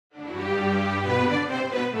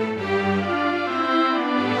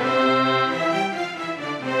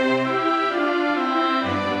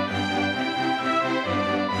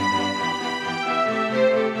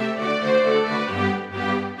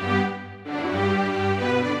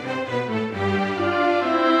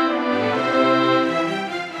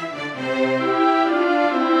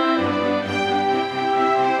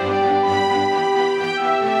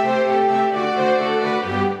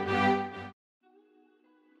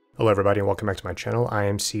Hello everybody and welcome back to my channel. I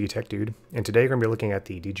am Tech Dude, and today we're going to be looking at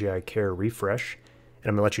the DJI Care Refresh, and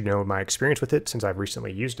I'm going to let you know my experience with it since I've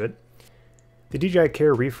recently used it. The DJI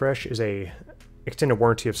Care Refresh is a extended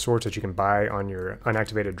warranty of sorts that you can buy on your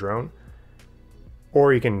unactivated drone,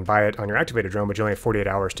 or you can buy it on your activated drone, but you only have 48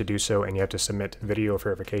 hours to do so, and you have to submit video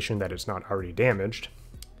verification that it's not already damaged.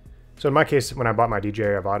 So in my case, when I bought my DJI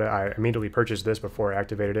Avata, I immediately purchased this before I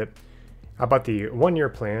activated it. I bought the 1-year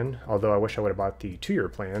plan, although I wish I would have bought the 2-year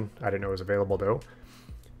plan. I didn't know it was available though.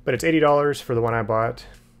 But it's $80 for the one I bought,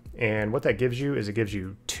 and what that gives you is it gives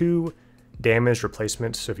you 2 damaged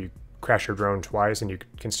replacements. So if you crash your drone twice and you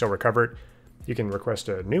can still recover it, you can request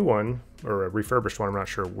a new one or a refurbished one. I'm not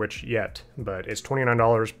sure which yet, but it's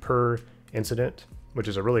 $29 per incident, which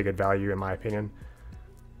is a really good value in my opinion.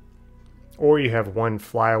 Or you have 1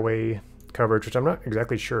 flyaway coverage, which I'm not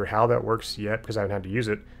exactly sure how that works yet because I haven't had to use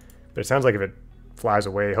it. But it sounds like if it flies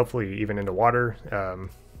away, hopefully even into water,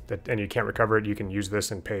 and you can't recover it, you can use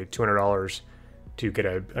this and pay $200 to get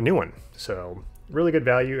a new one. So really good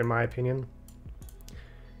value in my opinion.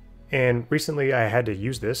 And recently I had to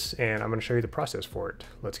use this, and I'm going to show you the process for it.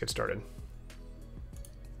 Let's get started.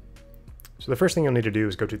 So the first thing you'll need to do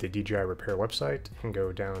is go to the DJI Repair website and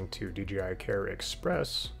go down to DJI Care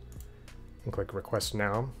Express and click Request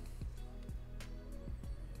Now.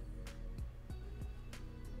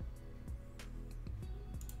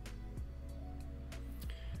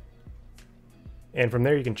 And from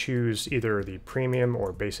there you can choose either the premium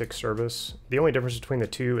or basic service. The only difference between the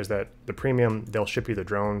two is that the premium, they'll ship you the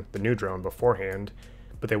drone, the new drone beforehand,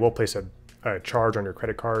 but they will place a charge on your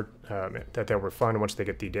credit card that they'll refund once they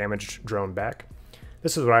get the damaged drone back.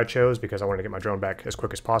 This is what I chose because I wanted to get my drone back as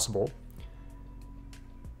quick as possible.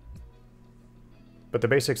 But the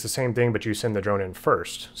basic's the same thing, but you send the drone in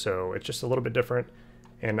first, so it's just a little bit different.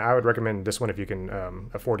 And I would recommend this one if you can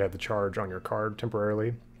afford to have the charge on your card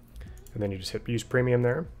temporarily. And then you just hit use premium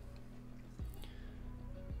there.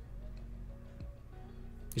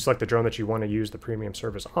 You select the drone that you want to use the premium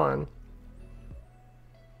service on.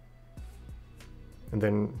 And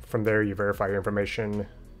then from there you verify your information,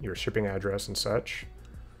 your shipping address and such.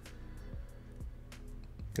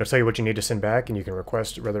 It'll tell you what you need to send back, and you can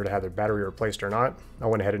request whether to have the battery replaced or not. I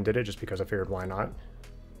went ahead and did it just because I figured why not.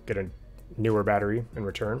 Get a newer battery in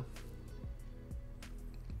return.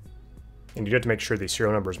 And you have to make sure the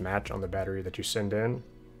serial numbers match on the battery that you send in. And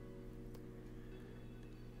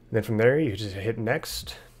then from there, you just hit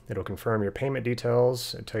next. It'll confirm your payment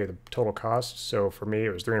details and tell you the total cost. So for me,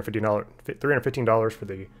 it was $315 for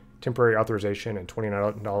the temporary authorization and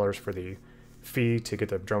 $29 for the fee to get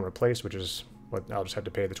the drone replaced, which is what I'll just have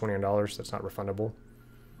to pay, the $29. That's not refundable.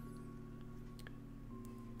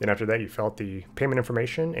 Then after that, you fill out the payment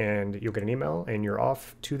information and you'll get an email and you're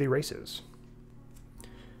off to the races.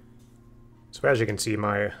 So as you can see,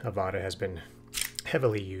 my Avata has been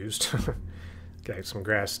heavily used. Got some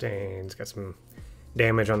grass stains, got some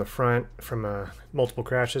damage on the front from multiple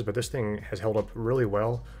crashes, but this thing has held up really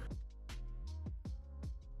well.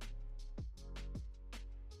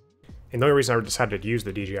 And the only reason I decided to use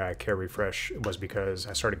the DJI Care Refresh was because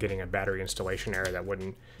I started getting a battery installation error that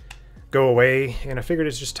wouldn't go away, and I figured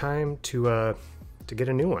it's just time to get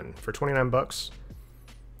a new one for 29 bucks.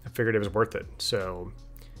 I figured it was worth it. So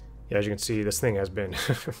yeah, as you can see, this thing has been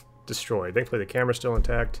destroyed. Thankfully, the camera's still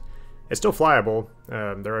intact. It's still flyable.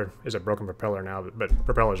 There is a broken propeller now, but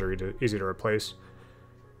propellers are easy to replace.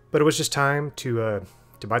 But it was just time to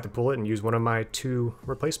bite the bullet and use one of my 2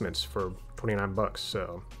 replacements for 29 bucks.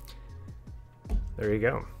 So there you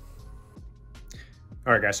go.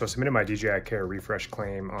 All right, guys. So I submitted my DJI Care Refresh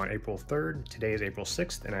claim on April 3rd. Today is April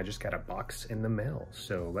 6th, and I just got a box in the mail.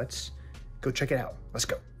 So let's go check it out. Let's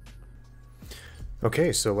go.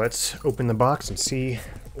 Okay, so let's open the box and see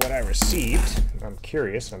what I received. I'm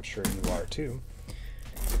curious, I'm sure you are too.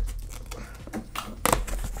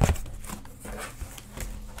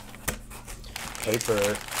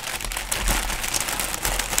 Paper.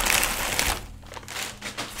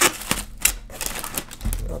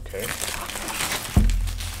 Okay.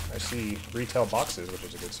 I see retail boxes, which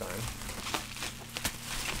is a good sign.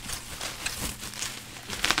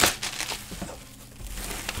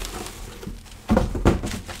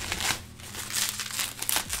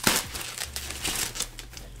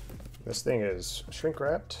 This thing is shrink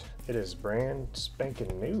wrapped. It is brand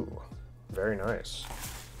spanking new. Very nice.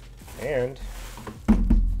 And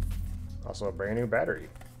also a brand new battery.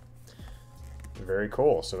 Very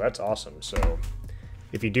cool. So that's awesome. So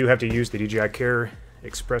if you do have to use the DJI Care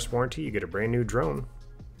Express warranty, you get a brand new drone.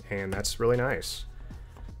 And that's really nice.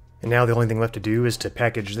 And now the only thing left to do is to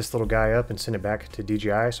package this little guy up and send it back to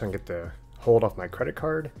DJI so I can get the hold off my credit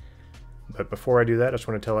card. But before I do that, I just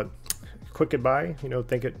want to tell it a quick goodbye. You know,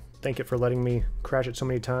 thank it for letting me crash it so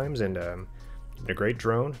many times, and been a great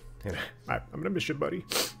drone. And I'm gonna miss you, buddy.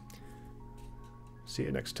 See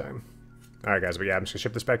you next time. All right, guys. But yeah, I'm just gonna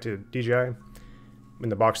ship this back to DJI in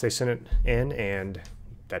the box they sent it in, and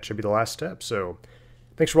that should be the last step. So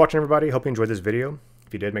thanks for watching, everybody. Hope you enjoyed this video.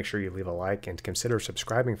 If you did, make sure you leave a like and consider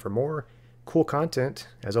subscribing for more cool content.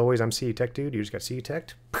 As always, I'm CE Tech Dude. You just got CE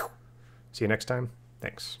Teched. See you next time.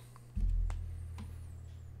 Thanks.